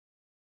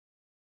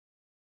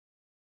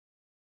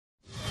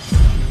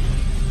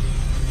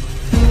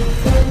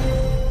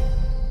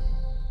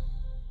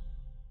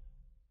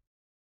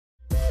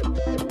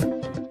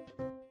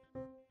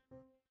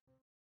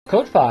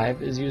Code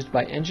 5 is used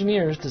by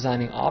engineers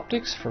designing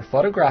optics for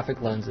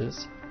photographic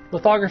lenses,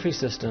 lithography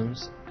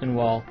systems, and,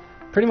 well,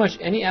 pretty much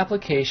any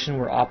application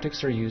where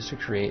optics are used to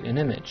create an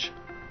image.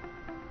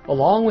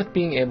 Along with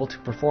being able to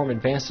perform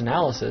advanced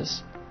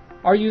analysis,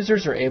 our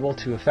users are able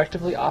to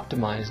effectively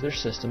optimize their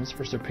systems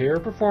for superior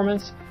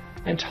performance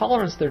and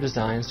tolerance their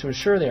designs to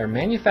ensure they are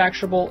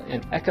manufacturable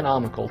and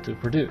economical to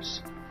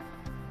produce.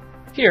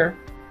 Here,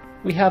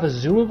 we have a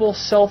zoomable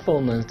cell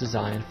phone lens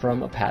design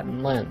from a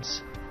patent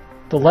lens.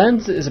 The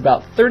lens is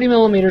about 30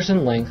 millimeters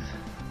in length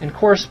and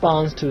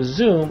corresponds to a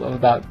zoom of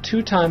about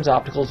 2 times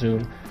optical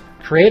zoom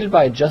created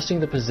by adjusting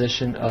the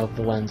position of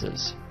the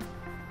lenses.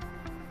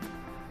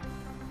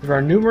 There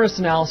are numerous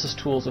analysis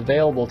tools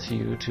available to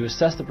you to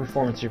assess the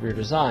performance of your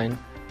design,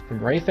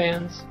 from ray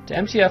fans to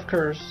MTF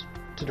curves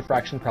to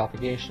diffraction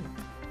propagation.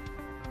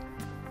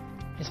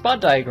 A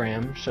spot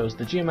diagram shows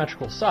the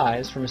geometrical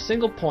size from a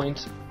single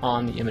point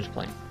on the image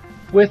plane,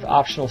 with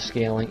optional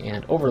scaling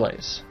and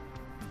overlays.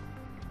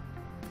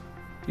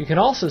 You can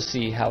also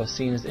see how a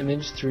scene is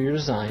imaged through your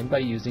design by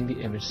using the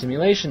image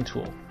simulation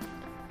tool.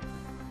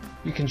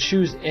 You can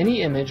choose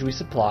any image we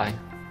supply,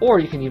 or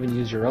you can even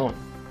use your own.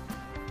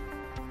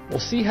 We'll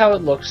see how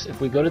it looks if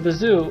we go to the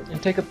zoo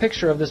and take a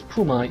picture of this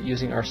puma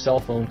using our cell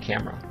phone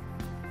camera.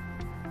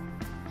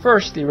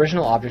 First, the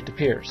original object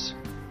appears,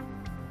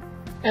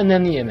 and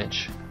then the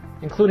image,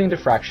 including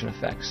diffraction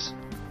effects.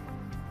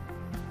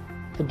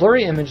 The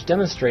blurry image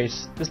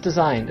demonstrates this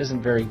design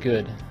isn't very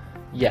good,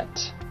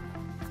 yet.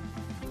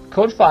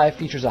 Code 5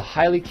 features a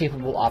highly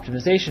capable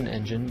optimization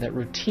engine that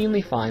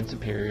routinely finds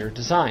superior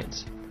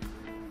designs.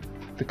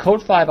 The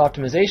Code 5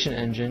 optimization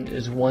engine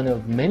is one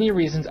of many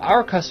reasons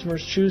our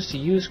customers choose to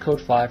use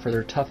Code 5 for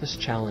their toughest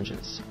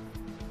challenges.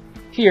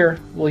 Here,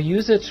 we'll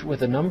use it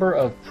with a number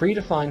of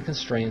predefined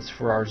constraints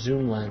for our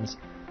zoom lens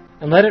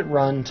and let it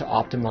run to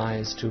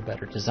optimize to a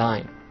better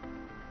design.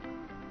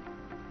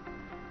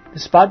 The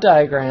spot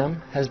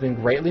diagram has been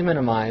greatly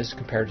minimized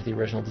compared to the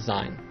original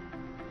design,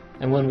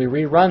 and when we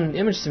rerun an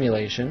image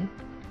simulation,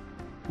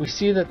 we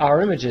see that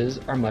our images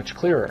are much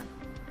clearer.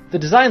 The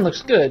design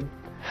looks good,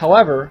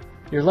 however,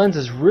 your lens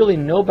is really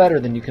no better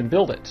than you can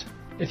build it.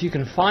 If you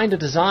can find a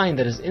design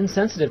that is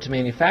insensitive to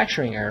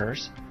manufacturing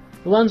errors,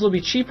 the lens will be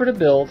cheaper to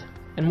build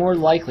and more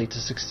likely to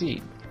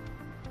succeed.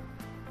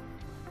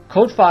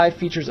 Code 5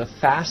 features a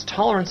fast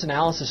tolerance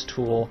analysis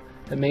tool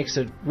that makes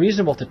it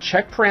reasonable to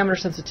check parameter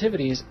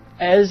sensitivities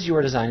as you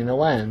are designing the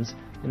lens,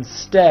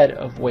 instead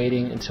of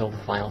waiting until the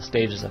final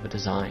stages of a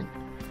design.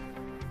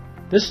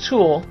 This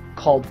tool,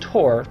 called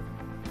TOR,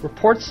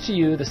 reports to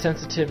you the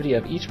sensitivity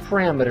of each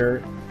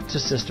parameter to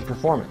system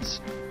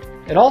performance.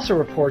 It also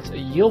reports a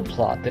yield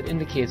plot that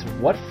indicates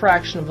what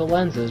fraction of the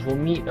lenses will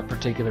meet a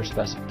particular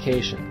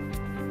specification.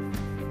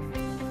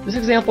 This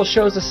example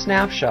shows a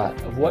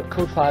snapshot of what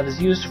Code 5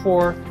 is used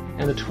for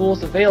and the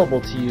tools available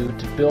to you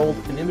to build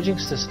an imaging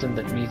system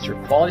that meets your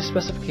quality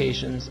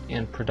specifications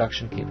and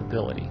production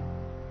capability.